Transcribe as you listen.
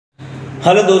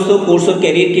Hello दोस्तों, course और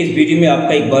career के इस वीडियो में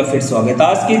आपका एक बार फिर स्वागत है।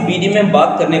 आज की इस वीडियो में हम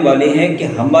बात करने वाले हैं कि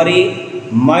हमारे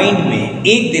माइंड में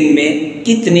एक दिन में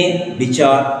कितने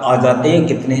विचार आ जाते हैं,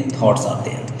 कितने थॉट्स आते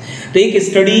हैं। तो एक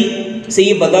स्टडी से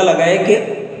ये पता लगा है कि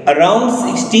अराउंड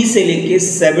 60 से लेके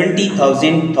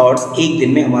 70,000 थॉट्स एक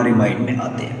दिन में हमारे माइंड में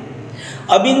आते हैं।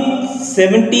 अब इन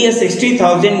 70 या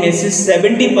 60,000 में से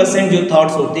 70% जो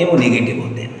थॉट्स होते हैं वो नेगेटिव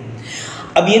होते हैं।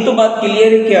 अब ये तो बात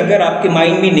क्लियर है कि अगर आपके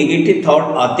माइंड में नेगेटिव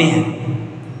थॉट आते हैं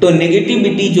तो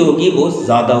नेगेटिविटी जो होगी वो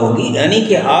ज़्यादा होगी, यानी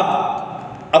कि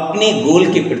आप अपने गोल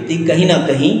के प्रति कहीं ना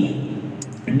कहीं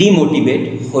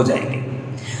डीमोटिवेट हो जाएंगे।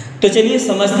 तो चलिए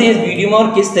समझते हैं इस वीडियो में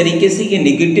और किस तरीके से ये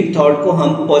नेगेटिव थॉट को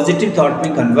हम पॉजिटिव थॉट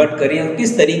में कन्वर्ट करें और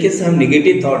किस तरीके से हम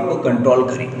नेगेटिव थॉट को कंट्रोल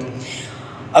करें।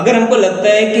 अगर हमको लगता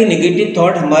है कि नेगेटिव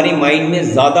थॉट हमारे माइंड में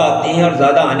ज़्यादा आते हैं और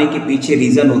ज़्यादा आने के पीछे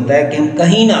रीज़न होता है कि हम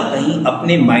कहीं ना कहीं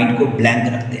अपने माइंड को ब्लैंक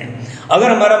रखते हैं। अगर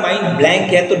हमारा माइंड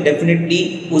ब्लैंक है तो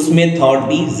डेफिनेटली उसमें थॉट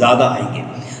भी ज़्यादा आएंगे।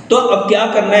 तो अब क्या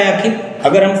करना है आखिर,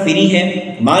 अगर हम फ्री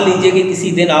हैं, मान लीजिए कि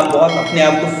किसी दिन आप बहुत अपने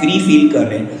आप को फ्री फील कर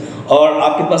रहे हैं और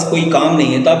आपके पास कोई काम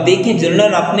नहीं है, तो आप देखें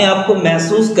जनरल अपने आप को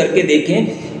महसूस करके देखें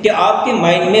कि आपके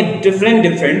माइंड में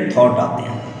डिफरेंट थॉट आते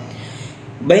हैं।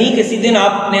 वहीं किसी दिन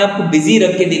आप अपने आप को बिजी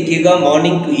रख के देखिएगा,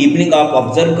 मॉर्निंग टू इवनिंग आप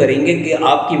ऑब्जर्व करेंगे कि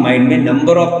आपके माइंड में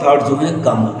नंबर ऑफ थॉट जो है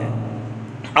कम हो गए।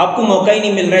 आपको मौका ही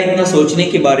नहीं मिल रहा है इतना सोचने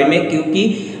के बारे में,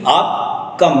 क्योंकि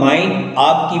आपका माइंड,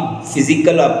 आपकी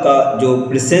फिजिकल आपका जो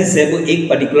प्रेजेंस है वो एक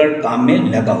पर्टिकुलर काम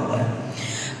में लगा हुआ है।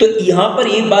 तो यहाँ पर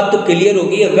एक बात तो क्लियर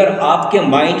होगी, अगर आपके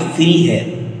माइंड फ्री है,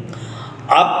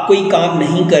 आप कोई काम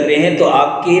नहीं कर रहे हैं, तो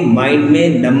आपके माइंड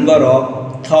में नंबर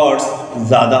ऑफ थॉट्स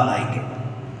ज़्यादा आएंगे।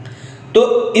 तो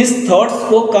इस थॉट्स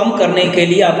को कम करने के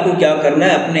लिए आपको क्या करना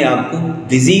है, अपने आप को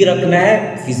बिजी रखना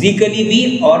है, फिजिकली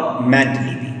भी और मेंटली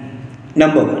भी।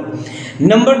 नंबर 1।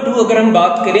 नंबर 2, अगर हम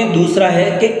बात करें, दूसरा है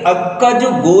कि आपका जो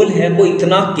गोल है वो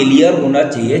इतना क्लियर होना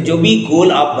चाहिए। जो भी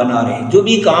गोल आप बना रहे हैं, जो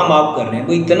भी काम आप कर रहे हैं,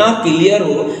 वो इतना क्लियर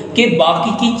हो कि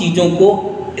बाकी की चीज़ों को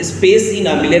स्पेस ही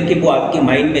ना मिले कि वो आपके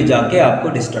माइंड में जाके आपको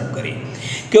डिस्टर्ब करें।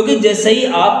 क्योंकि जैसे ही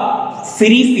आप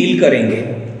फ्री फील करेंगे,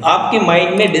 आपके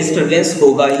माइंड में डिस्टर्बेंस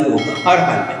होगा ही होगा हर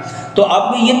हाल में। तो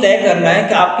आपको ये तय करना है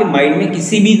कि आपके माइंड में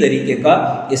किसी भी तरीके का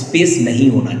स्पेस नहीं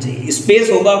होना चाहिए।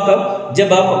 स्पेस होगा कब,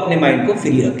 जब आप अपने माइंड को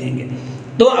फ्री रखेंगे।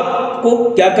 तो आपको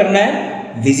क्या करना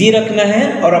है, बिजी रखना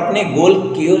है और अपने गोल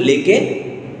को लेके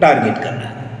टारगेट करना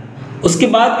है। उसके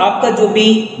बाद आपका जो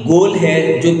भी गोल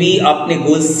है, जो भी आपने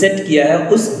गोल सेट किया है,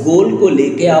 उस गोल को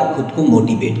लेके आप खुद को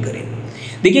मोटिवेट करें।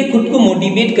 देखिए, खुद को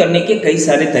मोटिवेट करने के कई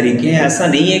सारे तरीके हैं, ऐसा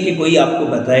नहीं है कि कोई आपको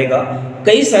बताएगा।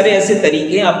 कई सारे ऐसे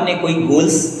तरीके हैं, आपने कोई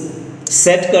गोल्स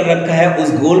सेट कर रखा है,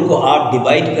 उस गोल को आप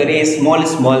डिवाइड करें स्मॉल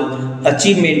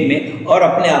अचीवमेंट में और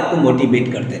अपने आप को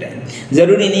मोटिवेट करते रहें।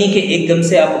 ज़रूरी नहीं कि एकदम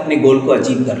से आप अपने गोल को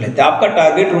अचीव कर लेते हैं। आपका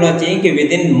टारगेट होना चाहिए कि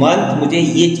विद इन मंथ मुझे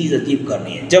ये चीज़ अचीव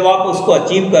करनी है। जब आप उसको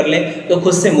अचीव कर लें तो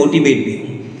खुद से मोटिवेट भी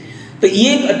हों। तो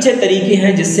ये एक अच्छे तरीके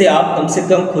हैं जिससे आप कम से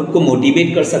कम खुद को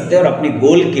मोटिवेट कर सकते हैं और अपने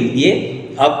गोल के लिए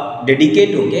आप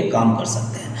डेडिकेट होकर काम कर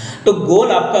सकते हैं। तो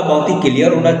गोल आपका बहुत ही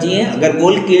क्लियर होना चाहिए। अगर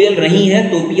गोल क्लियर नहीं है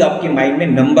तो भी आपके माइंड में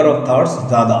नंबर ऑफ थॉट्स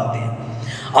ज़्यादा आते हैं।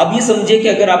 आप ये समझिए कि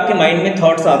अगर आपके माइंड में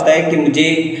थॉट्स आता है कि मुझे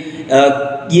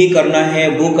ये करना है,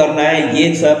 वो करना है,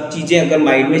 ये सब चीज़ें अगर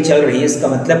माइंड में चल रही है, इसका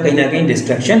मतलब कहीं ना कहीं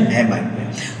डिस्ट्रैक्शन है माइंड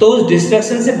में। तो उस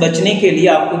डिस्ट्रैक्शन से बचने के लिए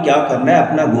आपको क्या करना है,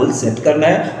 अपना गोल सेट करना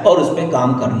है और उस पर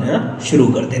काम करना शुरू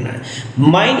कर देना है।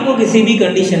 माइंड को किसी भी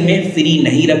कंडीशन में फ्री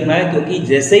नहीं रखना है, क्योंकि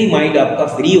जैसे ही माइंड आपका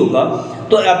फ्री होगा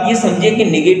तो आप ये समझिए कि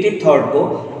नेगेटिव थॉट को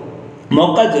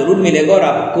मौका जरूर मिलेगा और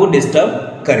आपको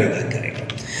डिस्टर्ब करेगा।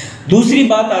 दूसरी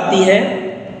बात आती है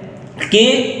कि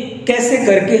कैसे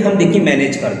करके हम देखिए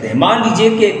मैनेज करते हैं। मान लीजिए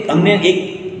कि हमने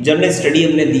एक जर्नल स्टडी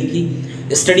हमने देखी,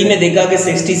 स्टडी में देखा कि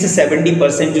 60 से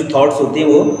 70% जो थॉट्स होते हैं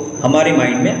वो हमारे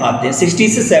माइंड में आते हैं। 60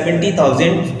 से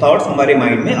 70,000 थॉट्स हमारे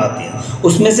माइंड में आते हैं,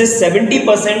 उसमें से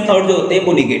 70% थॉट जो होते हैं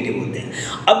वो निगेटिव होते हैं।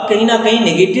 अब कहीं ना कहीं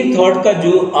नेगेटिव थॉट का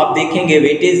जो आप देखेंगे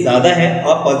वेटेज ज़्यादा है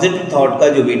और पॉजिटिव थॉट का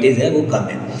जो वेटेज है वो कम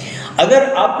है। अगर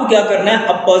आपको क्या करना है,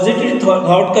 अब पॉजिटिव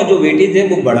थॉट का जो वेटेज है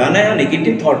वो बढ़ाना है और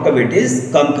नेगेटिव थॉट का वेटेज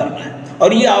कम करना है।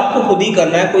 और ये आपको खुद ही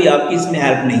करना है, कोई आपकी इसमें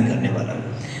हेल्प नहीं करने वाला।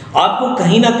 आपको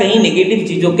कहीं ना कहीं नेगेटिव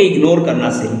चीज़ों को इग्नोर करना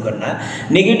शुरू करना है,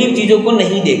 नेगेटिव चीज़ों को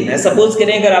नहीं देखना है। सपोज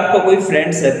करें अगर आपका कोई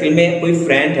फ्रेंड सर्कल में कोई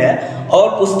फ्रेंड है और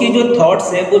उसके जो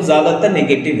थॉट्स हैं वो ज़्यादातर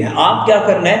नेगेटिव हैं, आप क्या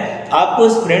करना है, आपको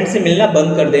उस फ्रेंड से मिलना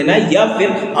बंद कर देना है या फिर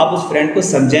आप उस फ्रेंड को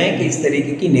समझाएं कि इस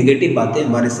तरीके की नेगेटिव बातें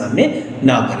हमारे सामने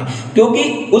ना करें, क्योंकि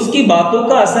उसकी बातों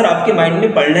का असर आपके माइंड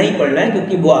में पड़ना ही पड़ना है,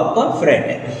 क्योंकि वो आपका फ्रेंड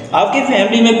है। आपके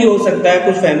फैमिली में भी हो सकता है,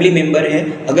 कुछ फैमिली मेंबर हैं,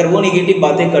 अगर वो नेगेटिव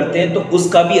बातें करते हैं तो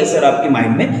उसका भी असर आपके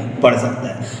माइंड में पड़ सकता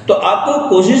है। तो आपको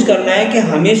कोशिश करना है कि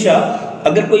हमेशा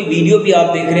अगर कोई वीडियो भी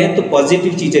आप देख रहे हैं तो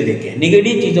पॉजिटिव चीजें देखें,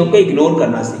 नेगेटिव चीजों को इग्नोर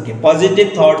करना सीखें,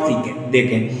 पॉजिटिव थॉट सीखें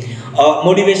देखें,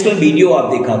 मोटिवेशनल वीडियो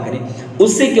आप देखा करें।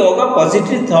 उससे क्या होगा,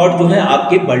 पॉजिटिव थॉट जो है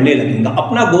आपके बढ़ने लगेगा।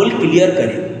 अपना गोल क्लियर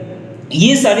करें,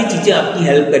 ये सारी चीजें आपकी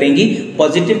हेल्प करेंगी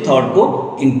पॉजिटिव थॉट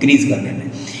को इंक्रीज करने में।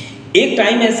 एक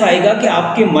टाइम ऐसा आएगा कि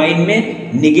आपके माइंड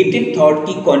में नेगेटिव थॉट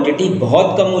की क्वांटिटी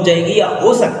बहुत कम हो जाएगी, या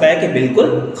हो सकता है कि बिल्कुल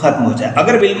खत्म हो जाए।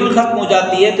 अगर बिल्कुल खत्म हो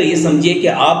जाती है तो ये समझिए कि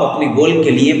आप अपने गोल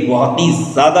के लिए बहुत ही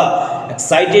ज्यादा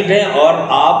एक्साइटेड हैं और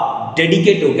आप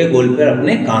डेडिकेट होकर गोल पर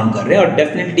अपने काम कर रहे हैं, और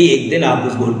डेफिनेटली एक दिन आप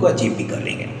उस गोल को अचीव भी कर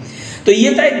लेंगे। तो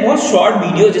ये था एक बहुत शॉर्ट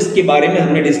वीडियो जिसके बारे में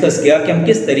हमने डिस्कस किया कि हम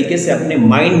किस तरीके से अपने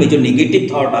माइंड में जो नेगेटिव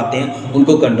थॉट आते हैं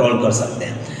उनको कंट्रोल कर सकते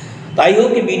हैं। तो आई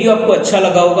होप कि वीडियो आपको अच्छा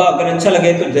लगा होगा। अगर अच्छा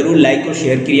लगे तो जरूर लाइक और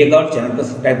शेयर करिएगा, और चैनल को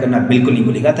सब्सक्राइब करना बिल्कुल नहीं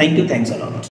भूलिएगा। Thank you, thanks a lot.